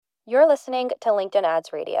You're listening to LinkedIn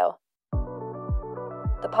Ads Radio,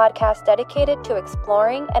 the podcast dedicated to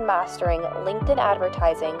exploring and mastering LinkedIn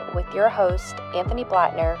advertising with your host, Anthony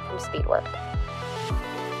Blattner from Speedwork.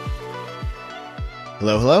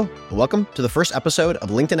 Hello. Welcome to the first episode of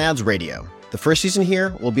LinkedIn Ads Radio. The first season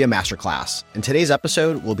here will be a masterclass, and today's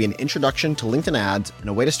episode will be an introduction to LinkedIn ads and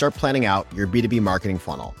a way to start planning out your B2B marketing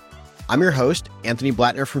funnel. I'm your host, Anthony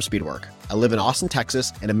Blattner from Speedwork. I live in Austin,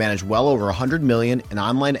 Texas, and have managed well over 100 million in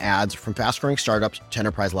online ads from fast-growing startups to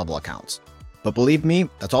enterprise-level accounts. But believe me,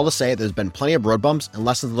 that's all to say there's been plenty of road bumps and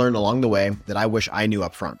lessons learned along the way that I wish I knew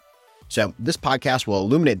up front. So this podcast will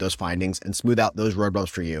illuminate those findings and smooth out those road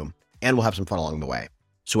bumps for you, and we'll have some fun along the way.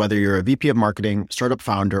 So whether you're a VP of marketing, startup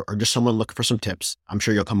founder, or just someone looking for some tips, I'm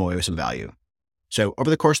sure you'll come away with some value. So over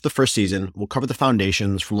the course of the first season, we'll cover the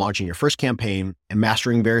foundations from launching your first campaign and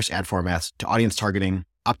mastering various ad formats to audience targeting,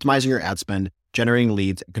 optimizing your ad spend, generating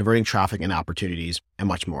leads, converting traffic and opportunities, and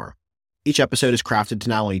much more. Each episode is crafted to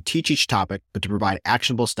not only teach each topic, but to provide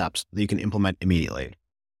actionable steps that you can implement immediately.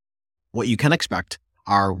 What you can expect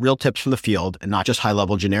are real tips from the field and not just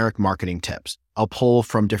high-level generic marketing tips. I'll pull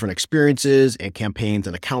from different experiences and campaigns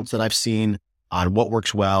and accounts that I've seen on what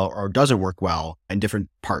works well or doesn't work well in different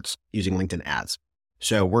parts using LinkedIn ads.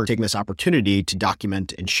 So we're taking this opportunity to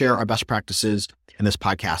document and share our best practices, and this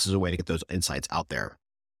podcast is a way to get those insights out there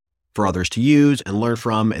for others to use and learn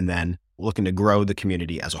from, and then looking to grow the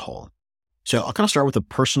community as a whole. So I'll kind of start with a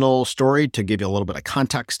personal story to give you a little bit of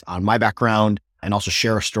context on my background and also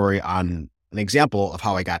share a story on an example of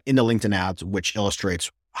how I got into LinkedIn ads, which illustrates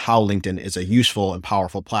how LinkedIn is a useful and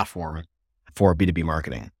powerful platform for B2B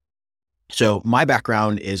marketing. So my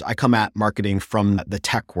background is I come at marketing from the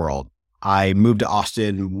tech world. I moved to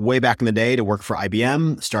Austin way back in the day to work for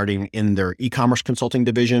IBM, starting in their e-commerce consulting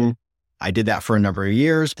division. I did that for a number of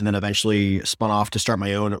years and then eventually spun off to start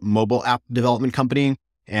my own mobile app development company.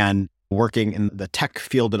 And working in the tech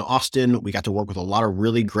field in Austin, we got to work with a lot of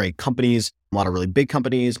really great companies, a lot of really big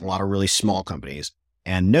companies, a lot of really small companies.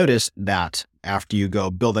 And notice that after you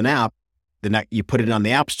go build an app, you put it on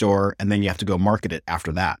the App Store and then you have to go market it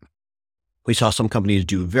after that. We saw some companies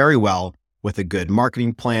do very well with a good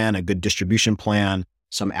marketing plan, a good distribution plan.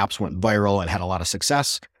 Some apps went viral and had a lot of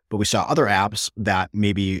success, but we saw other apps that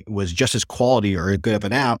maybe was just as quality or as good of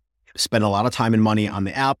an app, spend a lot of time and money on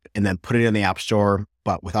the app and then put it in the App Store,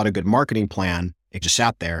 but without a good marketing plan, it just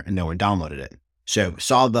sat there and no one downloaded it. So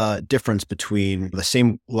saw the difference between the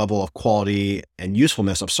same level of quality and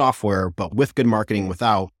usefulness of software, but with good marketing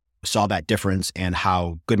without, saw that difference and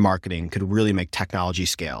how good marketing could really make technology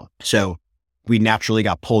scale. So we naturally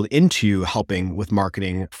got pulled into helping with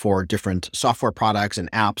marketing for different software products and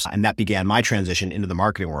apps, and that began my transition into the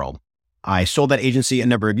marketing world. I sold that agency a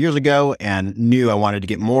number of years ago and knew I wanted to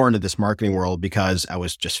get more into this marketing world because I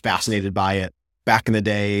was just fascinated by it. Back in the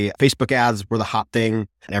day, Facebook ads were the hot thing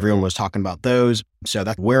and everyone was talking about those. So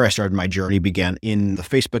that's where I started my journey, began in the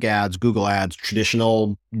Facebook ads, Google ads,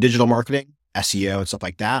 traditional digital marketing, SEO and stuff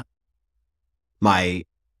like that.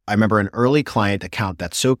 I remember an early client account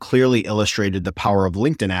that so clearly illustrated the power of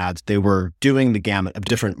LinkedIn ads. They were doing the gamut of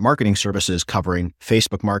different marketing services covering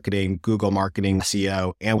Facebook marketing, Google marketing,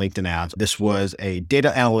 SEO, and LinkedIn ads. This was a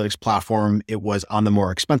data analytics platform. It was on the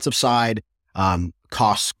more expensive side.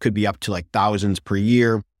 Costs could be up to like thousands per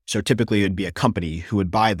year. So typically it would be a company who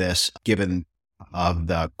would buy this given of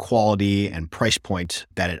the quality and price point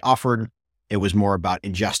that it offered. It was more about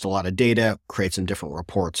ingest a lot of data, create some different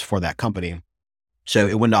reports for that company. So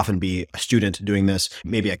it wouldn't often be a student doing this.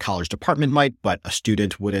 Maybe a college department might, but a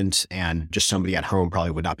student wouldn't, and just somebody at home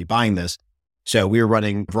probably would not be buying this. So we were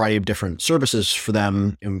running a variety of different services for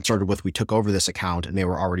them, and started with, we took over this account and they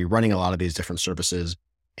were already running a lot of these different services,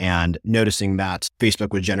 and noticing that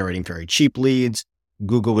Facebook was generating very cheap leads,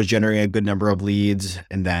 Google was generating a good number of leads,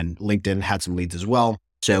 and then LinkedIn had some leads as well.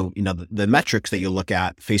 So, the metrics that you look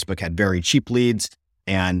at, Facebook had very cheap leads,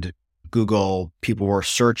 and Google, people were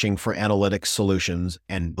searching for analytics solutions,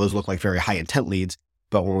 and those look like very high intent leads.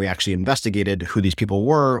 But when we actually investigated who these people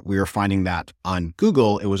were, we were finding that on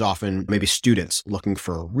Google, it was often maybe students looking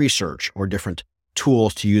for research or different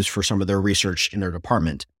tools to use for some of their research in their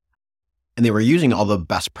department. And they were using all the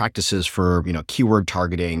best practices for, keyword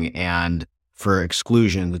targeting and for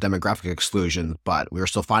exclusion, the demographic exclusion, but we were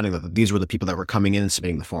still finding that these were the people that were coming in and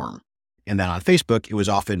submitting the form. And then on Facebook, it was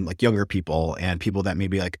often like younger people and people that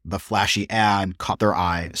maybe like the flashy ad caught their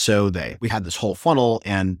eye. So we had this whole funnel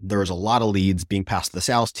and there was a lot of leads being passed to the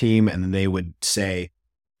sales team. And then they would say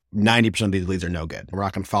 90% of these leads are no good. We're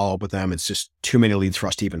not going to follow up with them. It's just too many leads for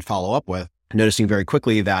us to even follow up with. Noticing very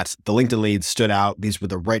quickly that the LinkedIn leads stood out. These were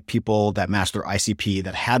the right people that matched their ICP,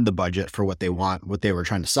 that had the budget for what they were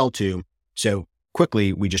trying to sell to. So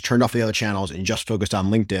quickly, we just turned off the other channels and just focused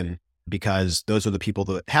on LinkedIn because those are the people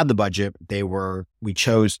that had the budget. We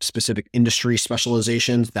chose specific industry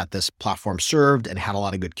specializations that this platform served and had a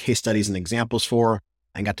lot of good case studies and examples for,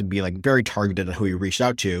 and got to be like very targeted on who we reached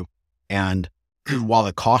out to. And while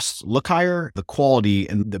the costs look higher, the quality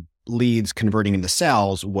and the leads converting into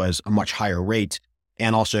sales was a much higher rate.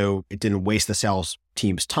 And also it didn't waste the sales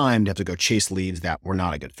team's time to have to go chase leads that were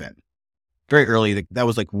not a good fit. Very early, that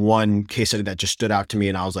was like one case study that just stood out to me.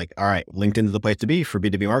 And I was like, all right, LinkedIn is the place to be for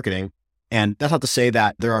B2B marketing. And that's not to say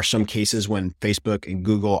that there are some cases when Facebook and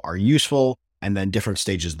Google are useful, and then different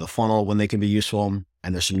stages of the funnel when they can be useful.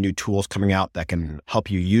 And there's some new tools coming out that can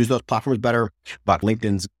help you use those platforms better. But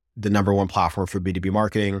LinkedIn's the number one platform for B2B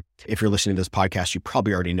marketing. If you're listening to this podcast, you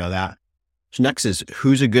probably already know that. So next is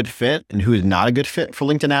who's a good fit and who is not a good fit for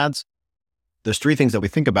LinkedIn ads. There's three things that we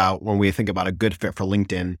think about when we think about a good fit for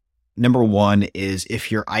LinkedIn. Number one is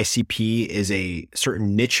if your ICP is a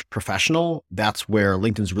certain niche professional, that's where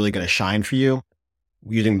LinkedIn's really going to shine for you.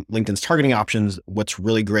 Using LinkedIn's targeting options, what's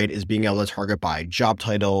really great is being able to target by job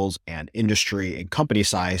titles and industry and company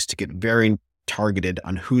size to get very targeted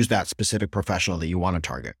on who's that specific professional that you want to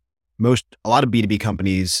target. A lot of B2B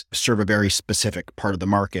companies serve a very specific part of the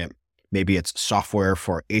market. Maybe it's software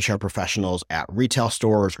for HR professionals at retail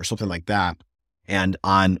stores or something like that. And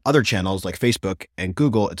on other channels like Facebook and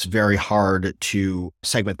Google, it's very hard to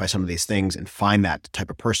segment by some of these things and find that type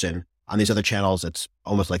of person. On these other channels, it's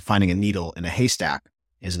almost like finding a needle in a haystack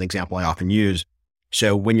is an example I often use.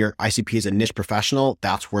 So when your ICP is a niche professional,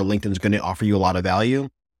 that's where LinkedIn's going to offer you a lot of value.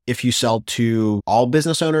 If you sell to all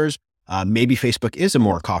business owners, maybe Facebook is a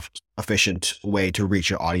more cost-efficient way to reach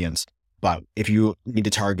your audience. But if you need to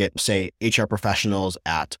target, say, HR professionals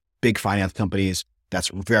at big finance companies, that's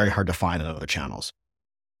very hard to find on other channels.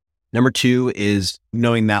 Number two is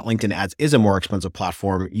knowing that LinkedIn ads is a more expensive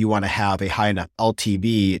platform. You want to have a high enough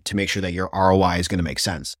LTV to make sure that your ROI is going to make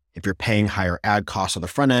sense. If you're paying higher ad costs on the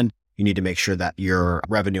front end, you need to make sure that your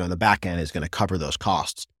revenue on the back end is going to cover those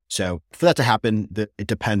costs. So for that to happen, it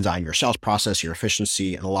depends on your sales process, your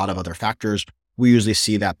efficiency, and a lot of other factors. We usually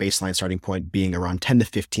see that baseline starting point being around 10 to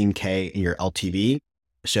 15K in your LTV.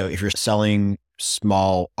 So if you're selling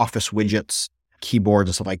small office widgets, keyboards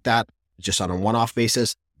and stuff like that, just on a one-off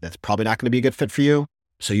basis, that's probably not going to be a good fit for you.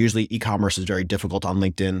 So usually e-commerce is very difficult on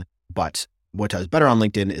LinkedIn, but what does better on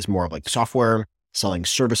LinkedIn is more of like software, selling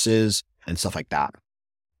services and stuff like that.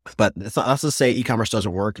 But that's to say e-commerce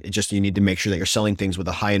doesn't work. It's just, you need to make sure that you're selling things with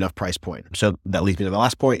a high enough price point. So that leads me to the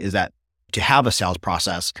last point, is that to have a sales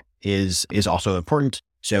process is also important.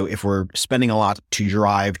 So if we're spending a lot to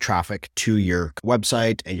drive traffic to your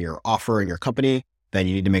website and your offer and your company, then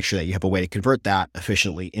you need to make sure that you have a way to convert that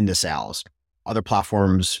efficiently into sales. Other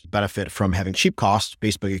platforms benefit from having cheap costs.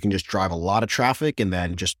 Facebook, you can just drive a lot of traffic and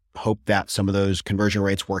then just hope that some of those conversion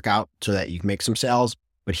rates work out so that you can make some sales.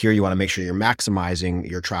 But here you want to make sure you're maximizing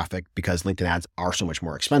your traffic because LinkedIn ads are so much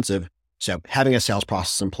more expensive. So having a sales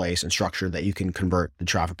process in place and structure that you can convert the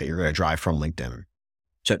traffic that you're going to drive from LinkedIn.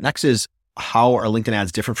 So next is, how are LinkedIn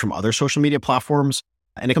ads different from other social media platforms?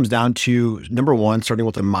 And it comes down to, number one, starting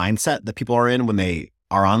with the mindset that people are in when they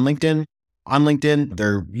are on LinkedIn. On LinkedIn,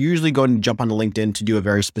 they're usually going to jump onto LinkedIn to do a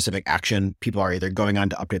very specific action. People are either going on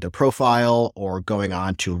to update their profile or going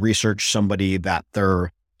on to research somebody that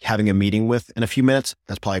they're having a meeting with in a few minutes.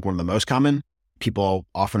 That's probably one of the most common. People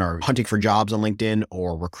often are hunting for jobs on LinkedIn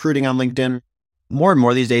or recruiting on LinkedIn. More and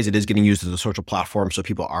more these days, it is getting used as a social platform. So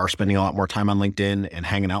people are spending a lot more time on LinkedIn and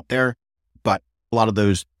hanging out there. But a lot of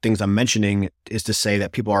those things I'm mentioning is to say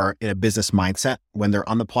that people are in a business mindset when they're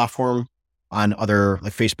on the platform. On other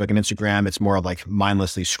like Facebook and Instagram, it's more of like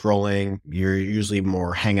mindlessly scrolling. You're usually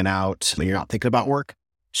more hanging out when you're not thinking about work.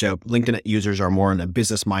 So LinkedIn users are more in a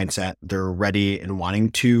business mindset. They're ready and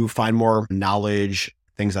wanting to find more knowledge,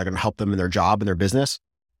 things that are going to help them in their job and their business.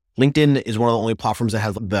 LinkedIn is one of the only platforms that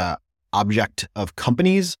has the object of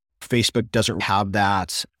companies. Facebook doesn't have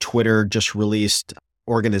that. Twitter just released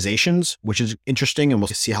organizations, which is interesting, and we'll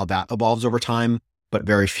see how that evolves over time. But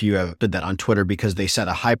very few have did that on Twitter because they set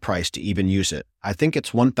a high price to even use it. I think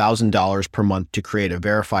it's $1,000 per month to create a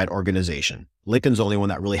verified organization. LinkedIn's the only one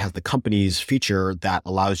that really has the companies feature that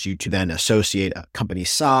allows you to then associate a company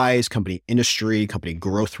size, company industry, company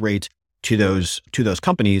growth rate to those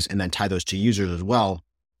companies, and then tie those to users as well.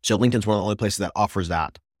 So LinkedIn's one of the only places that offers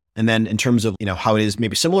that. And then in terms of, how it is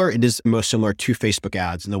maybe similar, it is most similar to Facebook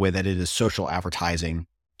ads in the way that it is social advertising.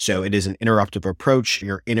 So it is an interruptive approach.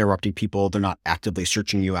 You're interrupting people. They're not actively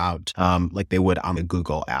searching you out like they would on the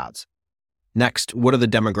Google ads. Next, what are the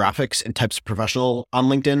demographics and types of professional on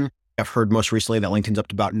LinkedIn? I've heard most recently that LinkedIn's up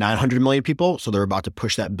to about 900 million people. So they're about to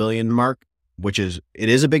push that billion mark, it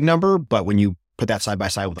is a big number. But when you put that side by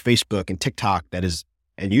side with Facebook and TikTok,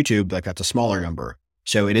 and YouTube, like that's a smaller number.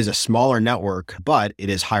 So it is a smaller network, but it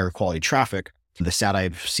is higher quality traffic. The stat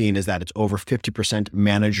I've seen is that it's over 50%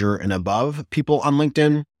 manager and above people on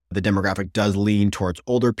LinkedIn. The demographic does lean towards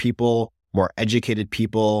older people, more educated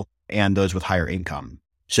people, and those with higher income.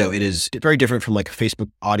 So it is very different from like Facebook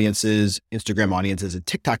audiences, Instagram audiences, and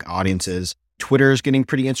TikTok audiences. Twitter is getting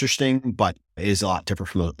pretty interesting, but it is a lot different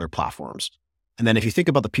from other platforms. And then if you think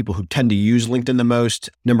about the people who tend to use LinkedIn the most,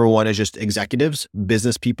 number one is just executives,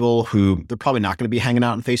 business people who they're probably not going to be hanging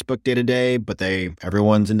out on Facebook day to day, but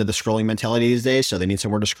everyone's into the scrolling mentality these days. So they need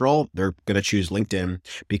somewhere to scroll. They're going to choose LinkedIn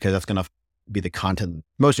because that's going to be the content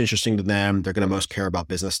most interesting to them. They're going to most care about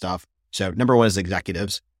business stuff. So number one is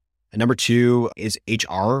executives. And number two is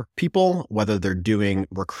HR people, whether they're doing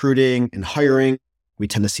recruiting and hiring. We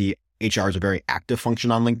tend to see HR as a very active function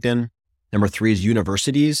on LinkedIn. Number three is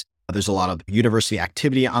universities. There's a lot of university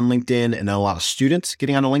activity on LinkedIn and a lot of students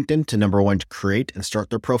getting onto LinkedIn to number one, to create and start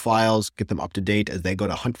their profiles, get them up to date as they go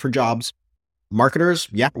to hunt for jobs. Marketers,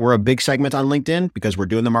 yeah, we're a big segment on LinkedIn because we're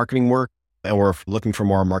doing the marketing work and we're looking for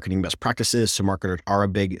more marketing best practices. So marketers are a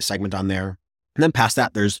big segment on there. And then past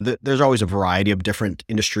that, there's always a variety of different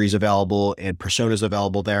industries available and personas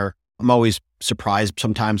available there. I'm always surprised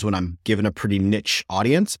sometimes when I'm given a pretty niche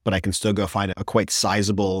audience, but I can still go find a quite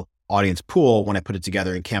sizable audience pool when I put it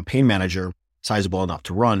together in Campaign Manager, sizable enough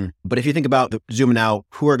to run. But if you think about zooming out,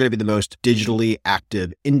 who are going to be the most digitally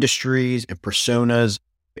active industries and personas?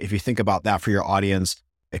 If you think about that for your audience,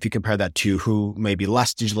 if you compare that to who may be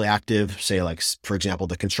less digitally active, say like, for example,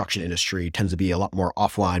 the construction industry tends to be a lot more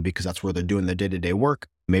offline because that's where they're doing their day-to-day work.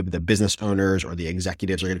 Maybe the business owners or the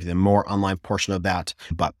executives are going to be the more online portion of that.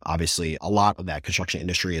 But obviously a lot of that construction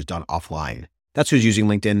industry is done offline. That's who's using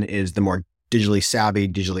LinkedIn, is the more digitally savvy,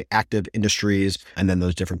 digitally active industries, and then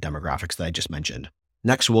those different demographics that I just mentioned.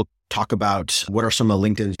 Next, we'll talk about what are some of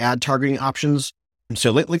LinkedIn's ad targeting options.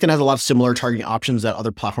 So LinkedIn has a lot of similar targeting options that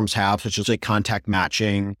other platforms have, such as like contact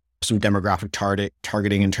matching, some demographic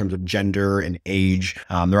targeting in terms of gender and age.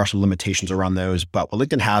 There are some limitations around those, but what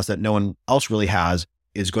LinkedIn has that no one else really has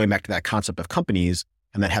is going back to that concept of companies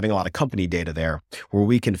and then having a lot of company data there where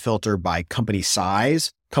we can filter by company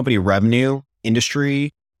size, company revenue,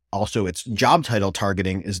 industry. Also, its job title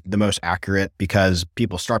targeting is the most accurate because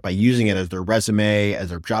people start by using it as their resume, as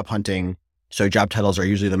their job hunting. So job titles are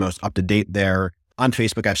usually the most up to date there. On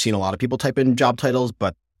Facebook, I've seen a lot of people type in job titles,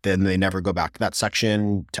 but then they never go back to that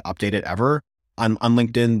section to update it ever. On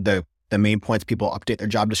LinkedIn, the main points people update their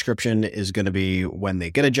job description is going to be when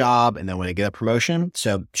they get a job and then when they get a promotion.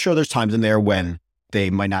 So sure, there's times in there when they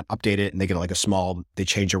might not update it and they get like they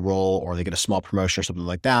change a role or they get a small promotion or something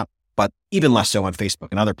like that. But even less so on Facebook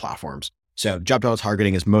and other platforms. So job title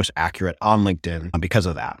targeting is most accurate on LinkedIn because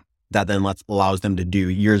of that. That then allows them to do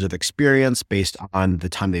years of experience based on the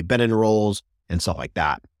time they've been in roles and stuff like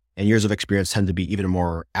that. And years of experience tend to be even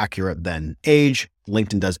more accurate than age.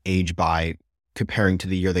 LinkedIn does age by comparing to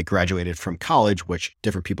the year they graduated from college, which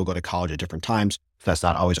different people go to college at different times. So that's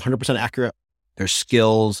not always 100% accurate. There's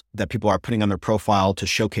skills that people are putting on their profile to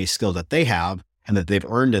showcase skills that they have and that they've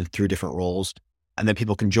earned through different roles. And then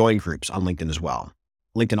people can join groups on LinkedIn as well.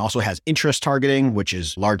 LinkedIn also has interest targeting, which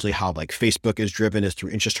is largely how like Facebook is driven, is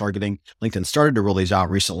through interest targeting. LinkedIn started to roll these out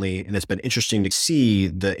recently, and it's been interesting to see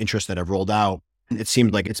the interests that have rolled out. It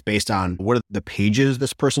seems like it's based on what are the pages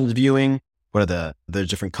this person's viewing, what are the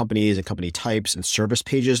different companies and company types and service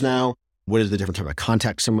pages now, what is the different type of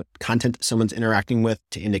content someone's interacting with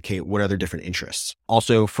to indicate what are their different interests.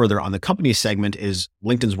 Also, further on the company segment is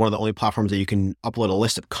LinkedIn's one of the only platforms that you can upload a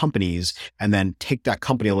list of companies and then take that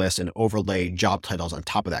company list and overlay job titles on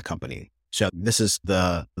top of that company. So this is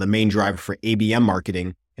the main driver for ABM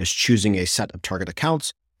marketing, is choosing a set of target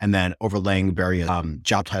accounts and then overlaying various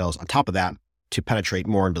job titles on top of that to penetrate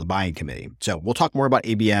more into the buying committee. So we'll talk more about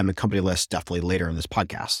ABM and company lists definitely later in this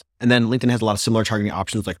podcast. And then LinkedIn has a lot of similar targeting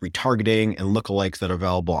options like retargeting and lookalikes that are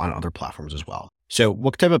available on other platforms as well. So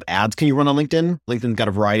what type of ads can you run on LinkedIn? LinkedIn's got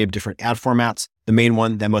a variety of different ad formats. The main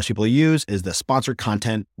one that most people use is the sponsored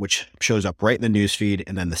content, which shows up right in the newsfeed.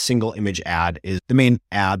 And then the single image ad is the main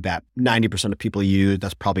ad that 90% of people use.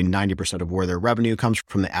 That's probably 90% of where their revenue comes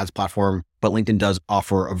from the ads platform. But LinkedIn does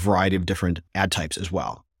offer a variety of different ad types as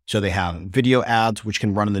well. So they have video ads, which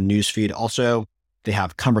can run in the newsfeed also. They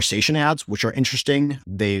have conversation ads, which are interesting.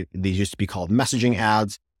 They used to be called messaging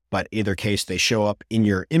ads, but either case, they show up in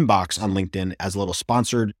your inbox on LinkedIn as a little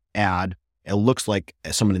sponsored ad. It looks like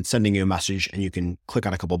someone is sending you a message and you can click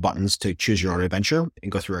on a couple buttons to choose your own adventure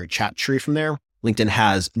and go through a chat tree from there. LinkedIn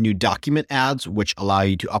has new document ads, which allow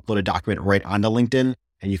you to upload a document right onto LinkedIn.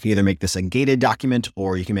 And you can either make this a gated document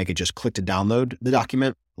or you can make it just click to download the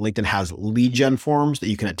document. LinkedIn has lead gen forms that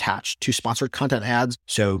you can attach to sponsored content ads.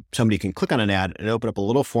 So somebody can click on an ad and open up a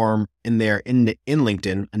little form in there in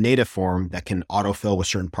LinkedIn, a native form that can autofill with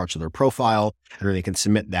certain parts of their profile, and then they can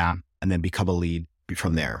submit that and then become a lead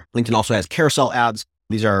from there. LinkedIn also has carousel ads.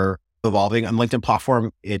 These are evolving on LinkedIn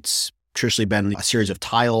platform. It's traditionally been a series of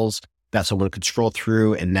tiles that someone could scroll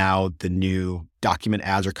through, and now the new document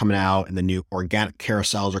ads are coming out and the new organic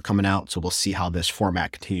carousels are coming out. So we'll see how this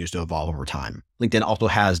format continues to evolve over time. LinkedIn also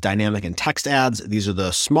has dynamic and text ads. These are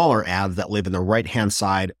the smaller ads that live in the right-hand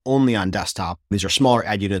side only on desktop. These are smaller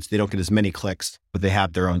ad units. They don't get as many clicks, but they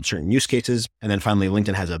have their own certain use cases. And then finally,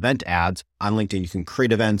 LinkedIn has event ads. On LinkedIn, you can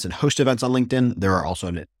create events and host events on LinkedIn. There are also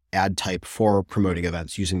an ad type for promoting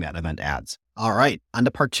events using that event ads. All right, on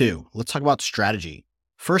to part 2. Let's talk about strategy.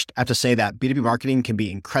 First, I have to say that B2B marketing can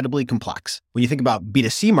be incredibly complex. When you think about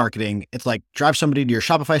B2C marketing, it's like drive somebody to your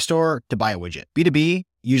Shopify store to buy a widget. B2B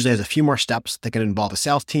usually has a few more steps that can involve a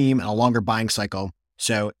sales team and a longer buying cycle.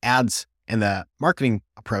 So ads and the marketing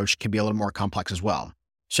approach can be a little more complex as well.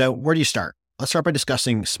 So where do you start? Let's start by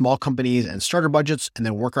discussing small companies and starter budgets, and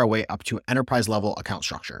then work our way up to enterprise level account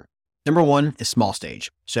structure. Number 1 is small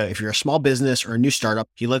stage. So if you're a small business or a new startup,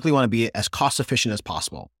 you likely want to be as cost efficient as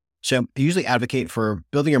possible. So I usually advocate for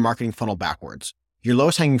building your marketing funnel backwards. Your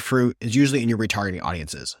lowest hanging fruit is usually in your retargeting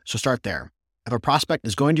audiences. So start there. If a prospect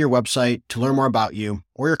is going to your website to learn more about you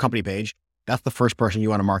or your company page, that's the first person you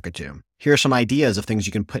want to market to. Here are some ideas of things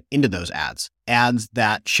you can put into those ads. Ads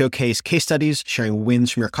that showcase case studies, sharing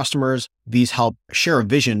wins from your customers. These help share a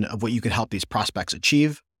vision of what you can help these prospects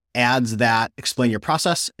achieve. Ads that explain your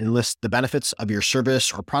process and list the benefits of your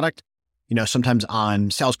service or product. Sometimes on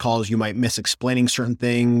sales calls, you might miss explaining certain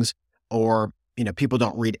things, or, people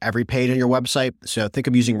don't read every page on your website. So think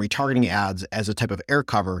of using retargeting ads as a type of air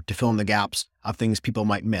cover to fill in the gaps of things people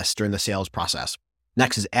might miss during the sales process.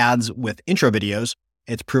 Next is ads with intro videos.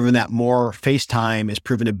 It's proven that more face time is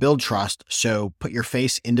proven to build trust. So put your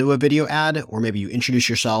face into a video ad, or maybe you introduce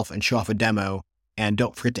yourself and show off a demo, and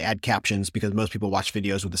don't forget to add captions because most people watch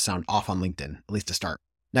videos with the sound off on LinkedIn, at least to start.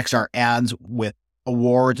 Next are ads with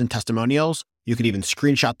awards and testimonials. You could even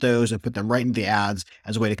screenshot those and put them right into the ads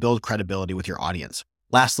as a way to build credibility with your audience.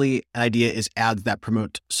 Lastly, an idea is ads that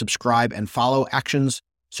promote subscribe and follow actions.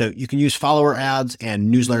 So you can use follower ads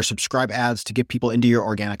and newsletter subscribe ads to get people into your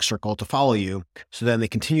organic circle to follow you, so then they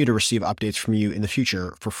continue to receive updates from you in the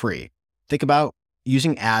future for free. Think about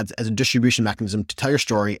using ads as a distribution mechanism to tell your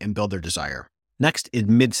story and build their desire. Next is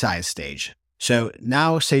mid-size stage. So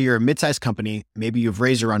now say you're a mid-sized company, maybe you've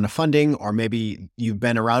raised a round of funding, or maybe you've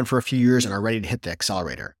been around for a few years and are ready to hit the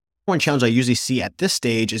accelerator. One challenge I usually see at this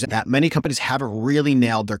stage is that many companies haven't really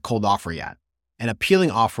nailed their cold offer yet. An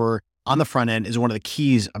appealing offer on the front end is one of the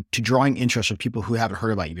keys to drawing interest from people who haven't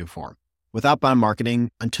heard about you before. With outbound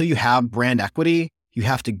marketing, until you have brand equity, you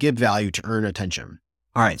have to give value to earn attention.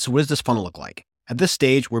 All right, so what does this funnel look like? At this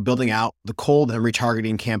stage, we're building out the cold and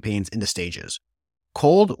retargeting campaigns into stages.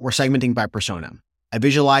 Cold, we're segmenting by persona. I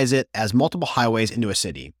visualize it as multiple highways into a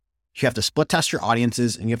city. You have to split test your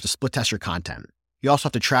audiences, and you have to split test your content. You also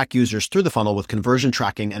have to track users through the funnel with conversion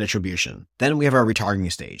tracking and attribution. Then we have our retargeting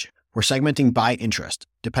stage. We're segmenting by interest,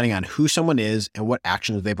 depending on who someone is and what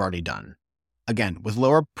actions they've already done. Again, with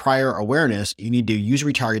lower prior awareness, you need to use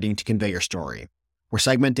retargeting to convey your story. We're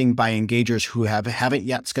segmenting by engagers who haven't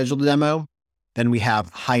yet scheduled a demo. Then we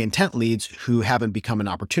have high intent leads who haven't become an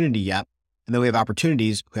opportunity yet. And then we have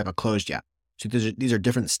opportunities who haven't closed yet. So these are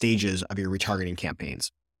different stages of your retargeting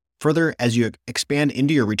campaigns. Further, as you expand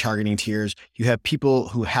into your retargeting tiers, you have people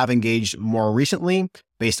who have engaged more recently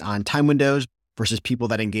based on time windows versus people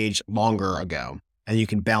that engaged longer ago. And you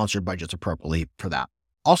can balance your budgets appropriately for that.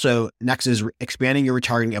 Also, next is expanding your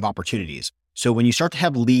retargeting of opportunities. So when you start to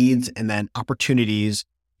have leads and then opportunities,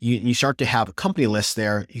 you start to have company lists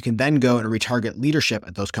there, you can then go and retarget leadership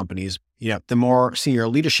at those companies. The more senior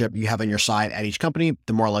leadership you have on your side at each company,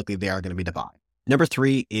 the more likely they are going to be to buy. Number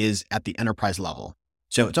 3 is at the enterprise level.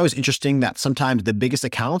 So it's always interesting that sometimes the biggest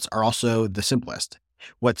accounts are also the simplest.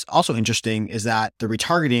 What's also interesting is that the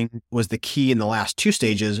retargeting was the key in the last 2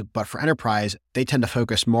 stages, but for enterprise, they tend to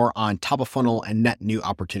focus more on top of funnel and net new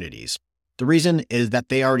opportunities. The reason is that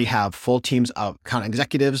they already have full teams of account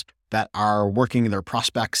executives that are working their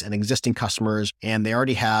prospects and existing customers, and they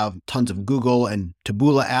already have tons of Google and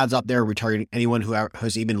Taboola ads out there retargeting anyone who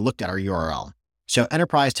has even looked at our URL. So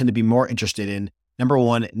enterprise tend to be more interested in, number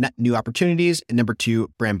 1, net new opportunities, and number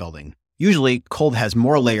 2, brand building. Usually, cold has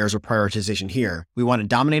more layers of prioritization here. We want to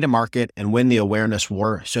dominate a market and win the awareness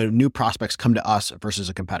war, so new prospects come to us versus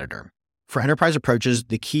a competitor. For enterprise approaches,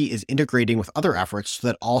 the key is integrating with other efforts so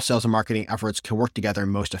that all sales and marketing efforts can work together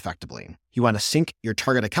most effectively. You want to sync your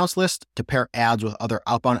target accounts list to pair ads with other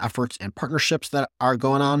outbound efforts and partnerships that are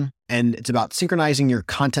going on. And it's about synchronizing your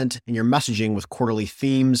content and your messaging with quarterly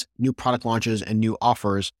themes, new product launches, and new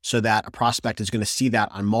offers so that a prospect is going to see that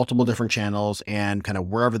on multiple different channels and kind of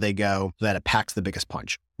wherever they go so that it packs the biggest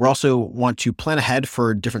punch. We also want to plan ahead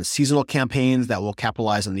for different seasonal campaigns that will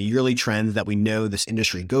capitalize on the yearly trends that we know this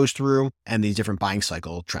industry goes through and these different buying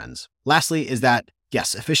cycle trends. Lastly is that,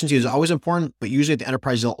 yes, efficiency is always important, but usually at the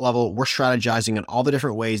enterprise level, we're strategizing on all the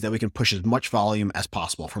different ways that we can push as much volume as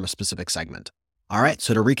possible from a specific segment. All right,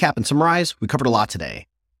 so to recap and summarize, we covered a lot today.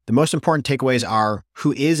 The most important takeaways are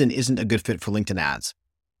who is and isn't a good fit for LinkedIn ads.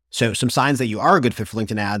 So some signs that you are a good fit for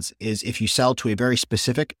LinkedIn ads is if you sell to a very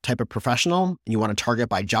specific type of professional and you want to target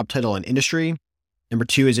by job title and industry. Number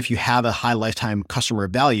 2 is if you have a high lifetime customer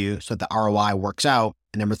value so that the ROI works out.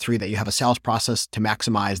 And number 3, that you have a sales process to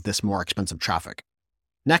maximize this more expensive traffic.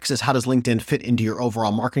 Next is how does LinkedIn fit into your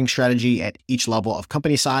overall marketing strategy at each level of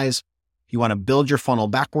company size? You want to build your funnel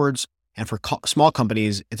backwards. And for small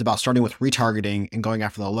companies, it's about starting with retargeting and going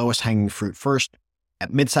after the lowest hanging fruit first.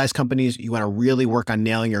 At mid-sized companies, you want to really work on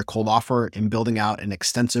nailing your cold offer and building out an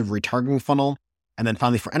extensive retargeting funnel. And then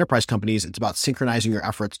finally, for enterprise companies, it's about synchronizing your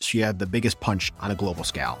efforts so you have the biggest punch on a global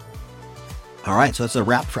scale. All right, so that's a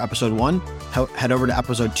wrap for episode 1. Head over to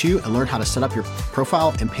episode 2 and learn how to set up your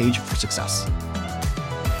profile and page for success.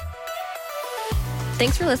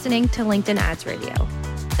 Thanks for listening to LinkedIn Ads Radio.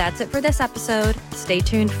 That's it for this episode. Stay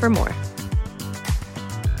tuned for more.